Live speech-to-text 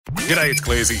G'day, it's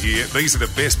Clairsy here. These are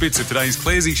the best bits of today's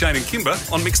Clairsy, Shane and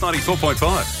Kymba on Mix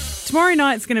 94.5. Tomorrow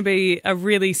night's going to be a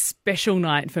really special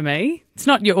night for me. It's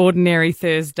not your ordinary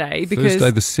Thursday. Because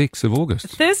Thursday the 6th of August.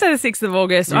 Thursday the 6th of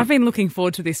August. I've been looking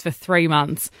forward to this for 3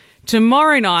 months.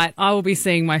 Tomorrow night, I will be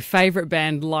seeing my favourite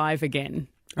band live again.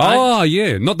 Right? Oh,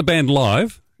 yeah. Not the band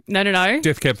live. No.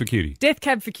 Death Cab for Cutie. Death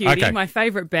Cab for Cutie, Okay. my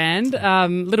favourite band.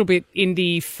 Little bit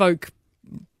indie folk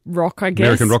rock, I guess.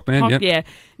 American rock band, Pop, yep. yeah.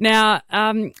 Now,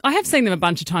 I have seen them a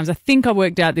bunch of times. I think I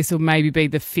worked out this will maybe be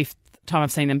the 5th time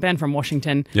I've seen them. Band from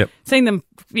Washington. Yep. Seen them,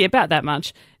 about that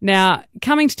much. Now,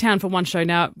 coming to town for one show.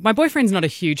 Now, my boyfriend's not a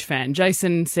huge fan.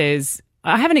 Jason says,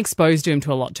 I haven't exposed him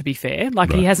to a lot, to be fair.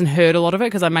 Like, he hasn't heard a lot of it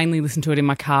because I mainly listen to it in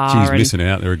my car. He's missing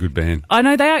out. They're a good band. I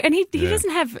know they are. And he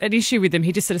doesn't have an issue with them.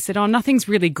 He just sort of said, nothing's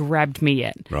really grabbed me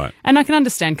yet. Right. And I can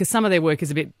understand because some of their work is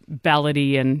a bit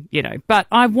ballady and, but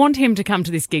I want him to come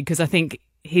to this gig because I think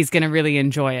he's going to really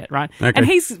enjoy it, right? Okay. And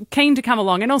he's keen to come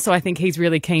along. And also I think he's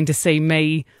really keen to see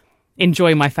me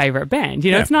enjoy my favourite band.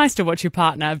 It's nice to watch your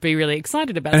partner be really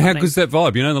excited about And something. how good's that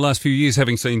vibe? In the last few years,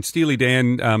 having seen Steely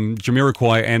Dan,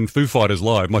 Jamiroquai and Foo Fighters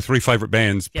live, my 3 favourite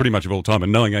bands pretty much of all time,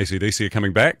 and knowing AC/DC are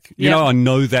coming back, I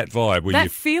know that vibe. When that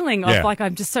feeling of like,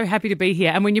 I'm just so happy to be here.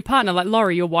 And when your partner, like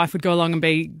Laurie, your wife, would go along and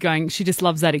be going, she just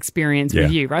loves that experience with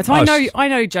you, right? So I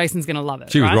know Jason's going to love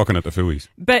it. She was right? rocking at the Fooies.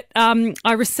 But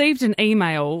I received an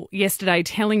email yesterday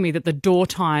telling me that the door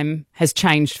time has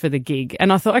changed for the gig.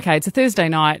 And I thought, okay, it's a Thursday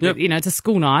night, it's a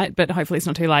school night, but hopefully it's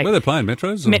not too late. Where are they playing?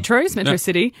 Metros? Metro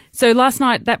City. So last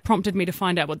night that prompted me to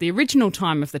find out what the original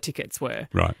time of the tickets were.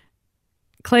 Right.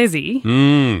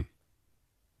 Clairsy,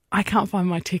 I can't find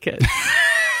my ticket.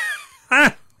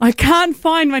 I can't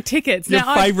find my tickets. Your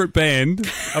favourite band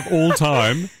of all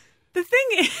time. The thing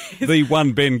is... The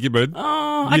one Ben Gibbard.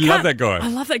 Oh, you love that guy. I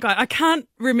love that guy. I can't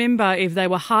remember if they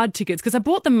were hard tickets because I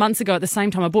bought them months ago at the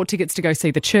same time. I bought tickets to go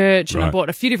see the church and I bought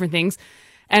a few different things.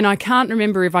 And I can't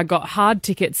remember if I got hard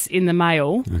tickets in the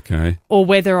mail or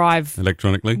whether I've...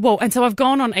 Electronically? Well, and so I've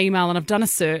gone on email and I've done a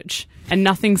search and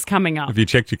nothing's coming up. Have you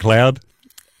checked your cloud?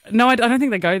 No, I don't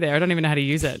think they go there. I don't even know how to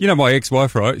use it. My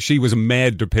ex-wife, right? She was a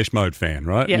mad Depeche Mode fan,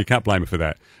 right? Yeah. And you can't blame her for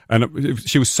that. And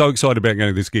she was so excited about going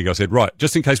to this gig. I said, right,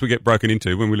 just in case we get broken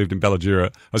into, when we lived in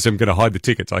Ballajura, I said, I'm going to hide the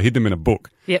tickets. I hid them in a book.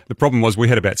 Yep. The problem was we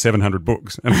had about 700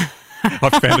 books. And I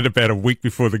found it about a week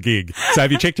before the gig. So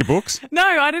have you checked your books? No,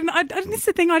 I didn't. That's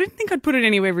the thing. I didn't think I'd put it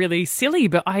anywhere really silly,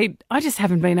 but I just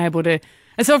haven't been able to.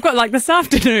 And so I've got this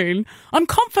afternoon, I'm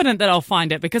confident that I'll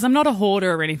find it because I'm not a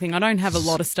hoarder or anything. I don't have a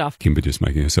lot of stuff. Kymba just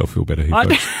making herself feel better here,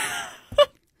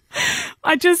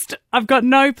 folks. I've got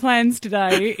no plans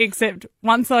today except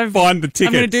once I've... Find the tickets.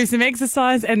 I'm going to do some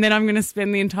exercise and then I'm going to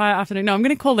spend the entire afternoon... No, I'm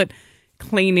going to call it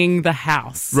cleaning the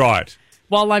house. Right.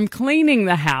 While I'm cleaning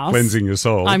the house... Cleansing your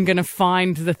soul. I'm going to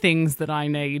find the things that I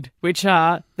need, which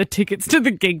are the tickets to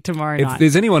the gig tomorrow night. If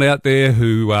there's anyone out there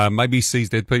who maybe sees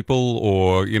dead people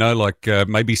or,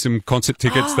 maybe some concert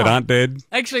tickets that aren't dead...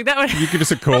 Actually, that would... You give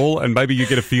us a call and maybe you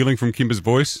get a feeling from Kymba's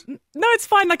voice. No, it's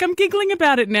fine. I'm giggling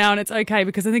about it now and it's okay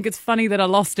because I think it's funny that I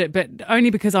lost it, but only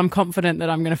because I'm confident that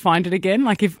I'm going to find it again.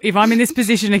 If I'm in this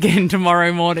position again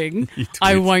tomorrow morning,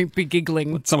 I won't be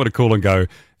giggling. Someone to call and go,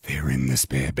 they're in the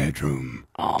spare bedroom.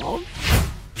 Oh.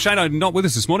 Shane, not with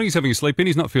us this morning. He's having a sleep in.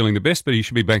 He's not feeling the best, but he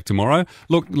should be back tomorrow.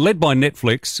 Look, led by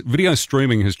Netflix, video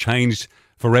streaming has changed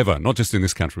forever, not just in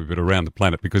this country, but around the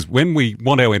planet, because when we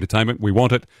want our entertainment, we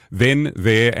want it then,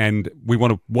 there, and we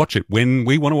want to watch it when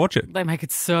we want to watch it. They make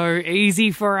it so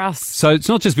easy for us. So it's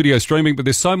not just video streaming, but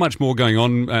there's so much more going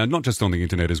on, not just on the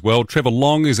internet as well. Trevor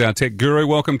Long is our tech guru.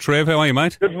 Welcome, Trev. How are you,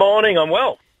 mate? Good morning. I'm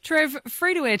well. Trev,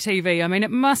 free-to-air TV, it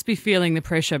must be feeling the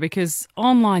pressure because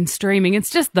online streaming,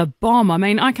 it's just the bomb.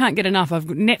 I can't get enough. I've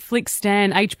got Netflix,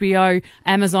 Stan, HBO,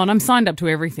 Amazon. I'm signed up to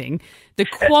everything. The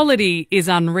quality is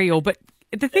unreal. But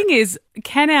the thing is,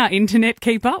 can our internet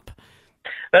keep up?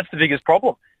 That's the biggest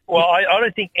problem. Well, I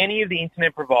don't think any of the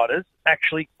internet providers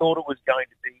actually thought it was going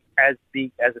to be as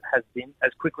big as it has been,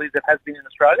 as quickly as it has been in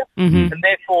Australia. Mm-hmm. And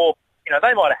therefore...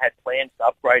 they might have had plans to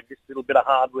upgrade this little bit of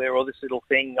hardware or this little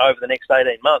thing over the next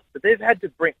 18 months, but they've had to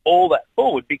bring all that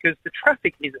forward because the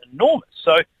traffic is enormous.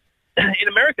 So in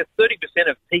America, 30%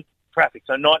 of peak traffic,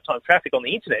 so nighttime traffic on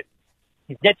the internet,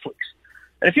 is Netflix.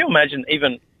 And if you imagine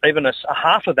even a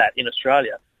half of that in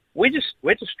Australia, we're just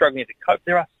struggling to cope.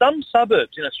 There are some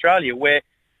suburbs in Australia where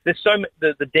there's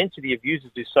the density of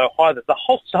users is so high that the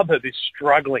whole suburb is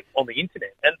struggling on the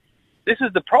internet. And this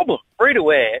is the problem.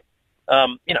 Free-to-air,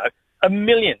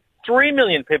 3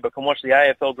 million people can watch the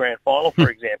AFL Grand Final, for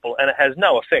example, and it has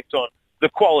no effect on the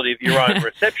quality of your own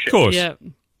reception. Of course. Yeah.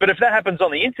 But if that happens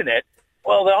on the internet,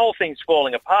 well, the whole thing's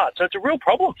falling apart. So it's a real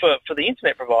problem for the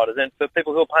internet providers and for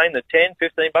people who are paying the $10,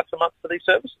 $15 a month for these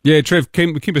services. Yeah, Trev,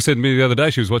 Kymba said to me the other day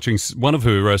she was watching one of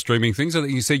her streaming things, and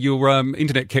you said your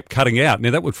internet kept cutting out.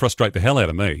 Now, that would frustrate the hell out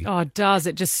of me. Oh, it does.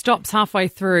 It just stops halfway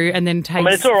through and then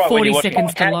takes it's all right 40 when you're watching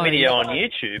seconds a to cat load. video on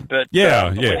YouTube, but Yeah.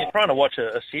 when you're trying to watch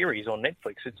a series on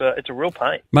Netflix, it's a real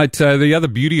pain. Mate, the other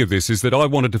beauty of this is that I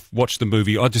wanted to watch the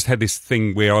movie. I just had this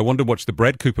thing where I wanted to watch the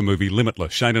Brad Cooper movie,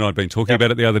 Limitless. Shane and I had been talking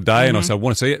about it the other day, and I said, I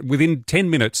want to see it. Within 10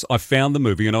 minutes, I found the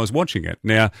movie and I was watching it.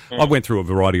 Now, I went through a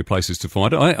variety of places to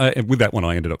find it. With that one,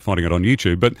 I ended up finding it on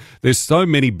YouTube. But there's so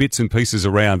many bits and pieces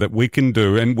around that we can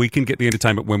do, and we can get the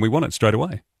entertainment when we want it straight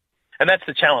away. And that's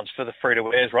the challenge for the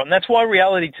free-to-airs, right? And that's why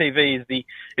reality TV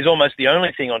is almost the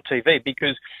only thing on TV,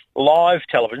 because live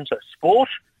television, so sport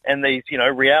and these,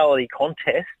 reality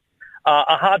contests,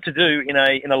 are hard to do in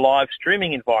a live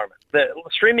streaming environment. The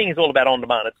streaming is all about on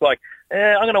demand. It's like,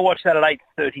 I'm going to watch that at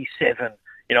 8:37.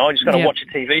 I'm just going to watch a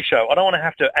TV show. I don't want to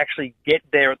have to actually get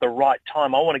there at the right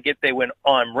time. I want to get there when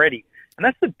I'm ready. And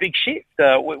that's the big shift.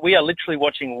 We are literally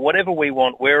watching whatever we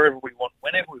want, wherever we want,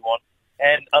 whenever we want.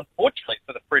 And unfortunately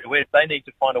for the free-to-air, they need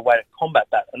to find a way to combat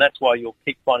that. And that's why you'll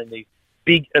keep finding these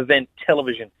big event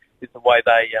television is the way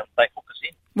they hook us in.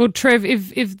 Well, Trev,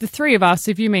 if the three of us,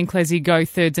 if you mean Clairsy, go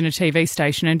thirds in a TV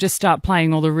station and just start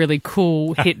playing all the really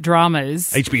cool hit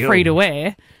dramas HBO.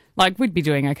 free-to-air, we'd be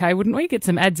doing okay, wouldn't we? Get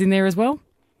some ads in there as well?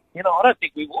 I don't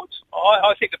think we would.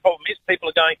 I think the problem is people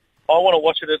are going, I want to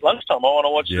watch it at lunchtime. I want to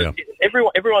watch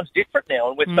it. Everyone's different now,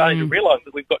 and we're starting to realise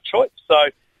that we've got choice. So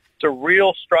it's a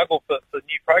real struggle for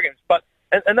new programs. But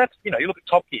and that's, you look at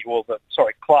Top Gear,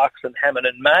 Clarkson, Hammond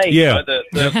and May, the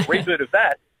reboot of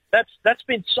that. That's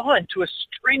been signed to a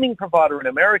streaming provider in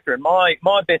America, and my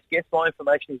best guess, my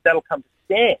information is that'll come to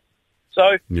Stan.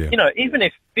 So, even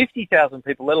if 50,000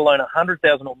 people, let alone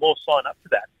 100,000 or more, sign up to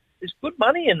that, there's good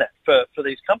money in that for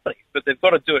these companies, but they've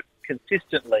got to do it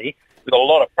consistently with a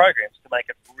lot of programs to make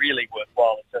it really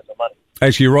worthwhile in terms of money.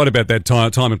 Actually, you're right about that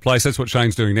time and place. That's what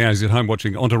Shane's doing now. He's at home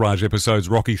watching Entourage episodes,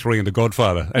 Rocky 3 and The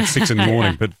Godfather at 6 in the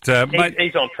morning. But mate,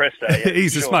 he's on press day. Yeah,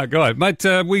 he's a smart guy. Mate,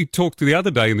 we talked the other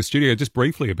day in the studio just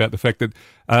briefly about the fact that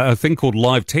a thing called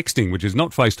live texting, which is not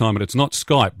FaceTime and it's not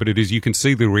Skype, but it is you can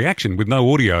see the reaction with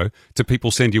no audio to people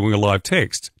send you a live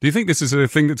text. Do you think this is a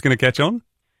thing that's going to catch on?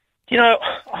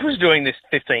 I was doing this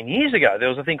 15 years ago. There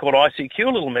was a thing called ICQ, a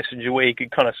little messenger where you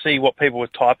could kind of see what people were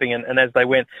typing and as they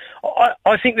went.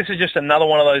 I think this is just another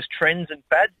one of those trends and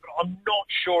fads, but I'm not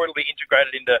sure it'll be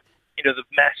integrated into the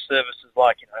mass services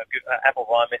like, Apple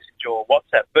iMessage or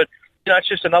WhatsApp. But, it's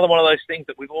just another one of those things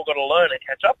that we've all got to learn and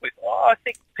catch up with. I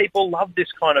think people love this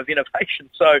kind of innovation,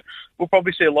 so we'll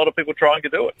probably see a lot of people trying to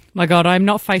do it. My God, I'm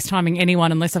not FaceTiming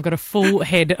anyone unless I've got a full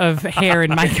head of hair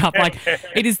and makeup.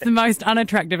 It is the most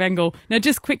unattractive angle. Now,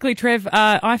 just quickly, Trev,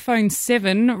 iPhone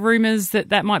 7, rumours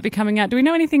that might be coming out. Do we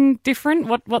know anything different,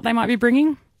 what they might be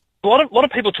bringing? A lot of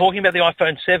people talking about the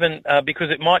iPhone 7 because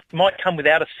it might come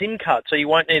without a SIM card, so you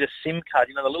won't need a SIM card.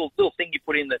 The little thing you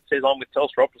put in that says I'm with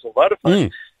Telstra, Optus or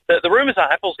Vodafone. The rumours are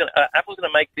Apple's going to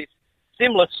make this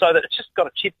seamless so that it's just got a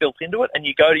chip built into it, and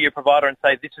you go to your provider and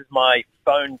say, this is my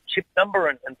phone chip number,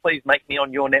 and please make me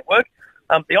on your network.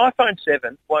 The iPhone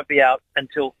 7 won't be out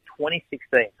until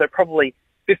 2016, so probably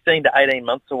 15 to 18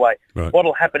 months away. Right. What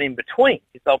will happen in between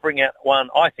is they'll bring out one,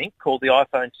 I think, called the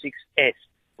iPhone 6S,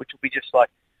 which will be just like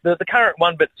the current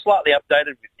one, but slightly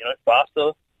updated with,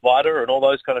 faster, lighter, and all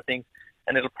those kind of things.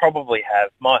 And it'll probably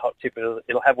have, my hot tip,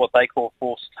 it'll have what they call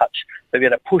force touch. So you'll be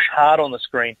able to push hard on the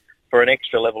screen for an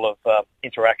extra level of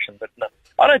interaction. But no,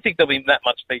 I don't think there'll be that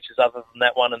much features other than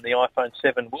that one, and the iPhone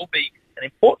 7 will be an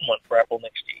important one for Apple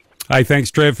next year. Hey, thanks,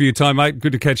 Trev, for your time, mate.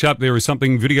 Good to catch up. There is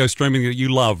something video streaming that you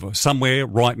love somewhere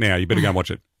right now. You better go and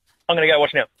watch it. I'm going to go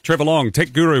watch now. Trevor Long,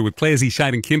 tech guru with Clairsy,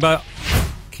 Shane and Kymba.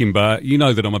 Kymba, you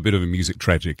know that I'm a bit of a music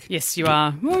tragic. Yes, you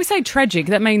are. When we say tragic,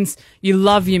 that means you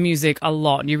love your music a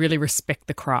lot and you really respect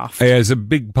the craft. Yeah, it's a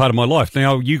big part of my life.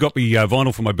 Now, you got me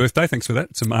vinyl for my birthday. Thanks for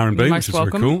that. Some R&B, which is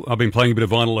welcome. very cool. I've been playing a bit of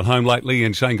vinyl at home lately,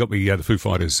 and Shane got me the Foo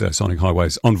Fighters Sonic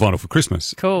Highways on vinyl for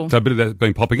Christmas. Cool. So a bit of that's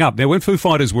been popping up. Now, when Foo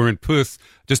Fighters were in Perth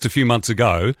just a few months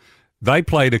ago, they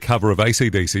played a cover of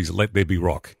AC/DC's Let There Be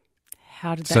Rock.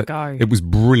 How did that go? It was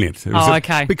brilliant. It was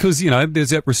okay. Because,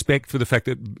 there's that respect for the fact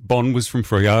that Bon was from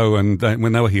Freo, and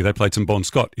when they were here, they played some Bon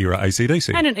Scott era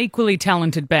AC/DC. And an equally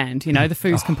talented band. The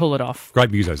Foos can pull it off.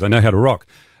 Great musos. They know how to rock.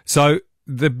 So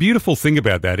the beautiful thing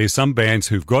about that is some bands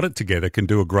who've got it together can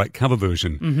do a great cover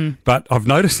version. Mm-hmm. But I've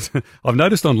noticed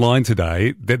online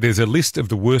today that there's a list of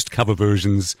the worst cover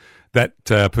versions that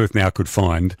Perth Now could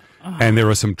find, and there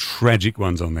are some tragic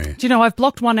ones on there. Do you know, I've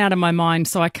blocked one out of my mind,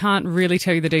 so I can't really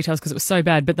tell you the details because it was so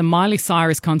bad. But the Miley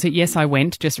Cyrus concert, yes, I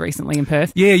went just recently in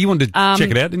Perth. Yeah, you wanted to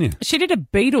check it out, didn't you? She did a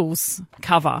Beatles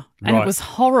cover, and Right. it was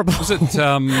horrible. Was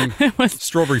it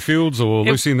Strawberry Fields or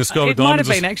Lucy in the Sky with It might Diamonds?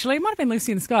 have been, actually. It might have been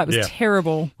Lucy in the Sky. It was Yeah.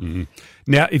 terrible.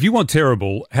 Now, if you want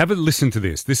terrible, have a listen to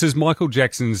this. This is Michael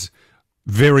Jackson's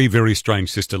very, very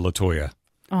strange sister, LaToya,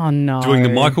 Oh, no. doing the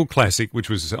Michael classic, which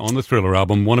was on the Thriller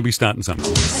album, Wanna Be Starting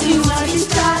Something. So you wanna be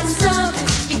starting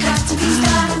something, you got to be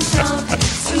starting something.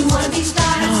 So you wanna be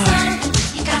starting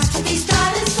something, you got to be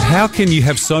starting something. How can you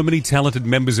have so many talented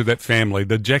members of that family,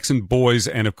 the Jackson boys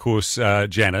and, of course,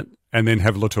 Janet, and then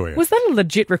have LaToya? Was that a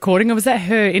legit recording, or was that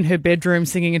her in her bedroom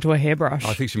singing into a hairbrush?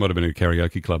 I think she might have been in a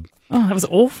karaoke club. Oh, that was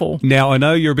awful. Now, I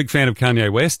know you're a big fan of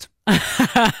Kanye West.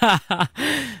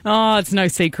 Oh, it's no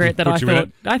secret that Put you out.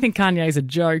 I think Kanye's a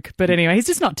joke. But anyway, he's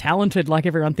just not talented like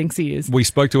everyone thinks he is. We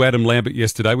spoke to Adam Lambert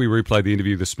yesterday. We replayed the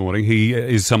interview this morning. He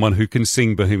is someone who can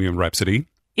sing Bohemian Rhapsody.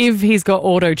 If he's got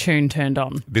auto-tune turned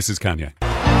on. This is Kanye. I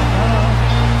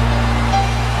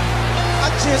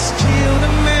just killed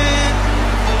a man,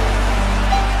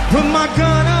 put my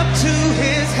gun up to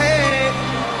his head.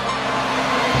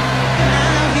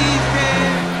 Now he's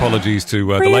dead. Apologies to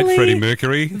the late Really? Freddie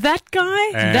Mercury. That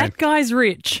guy? And- That guy's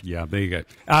rich. Yeah, there you go.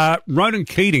 Ronan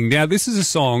Keating. Now, this is a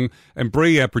song, and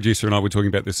Bree, our producer, and I were talking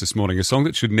about this morning, a song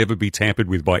that should never be tampered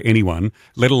with by anyone,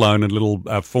 let alone a little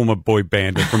former boy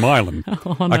band from Ireland.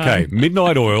 Oh, no. Okay,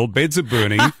 Midnight Oil, Beds Are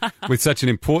Burning, with such an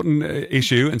important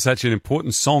issue and such an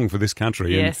important song for this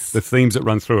country Yes. and the themes that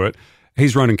run through it.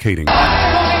 Here's Ronan Keating.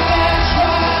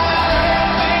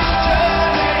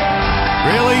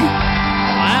 Really?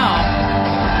 Wow.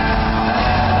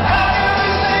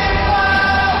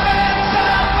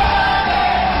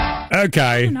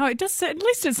 Okay. No, it does. At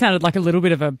least it sounded like a little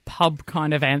bit of a pub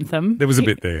kind of anthem. There was a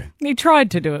bit there. He tried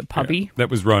to do it pubby. That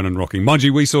was Ronan rocking. Mind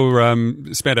you, we saw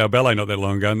Spandau Ballet not that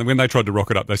long ago, and when they tried to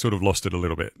rock it up, they sort of lost it a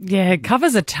little bit. Yeah,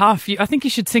 covers are tough. I think you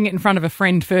should sing it in front of a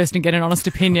friend first and get an honest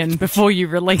opinion before you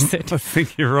release it. I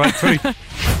think you're right, Tony.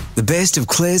 The best of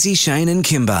Clairsy, Shane and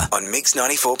Kymba on Mix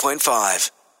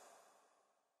 94.5.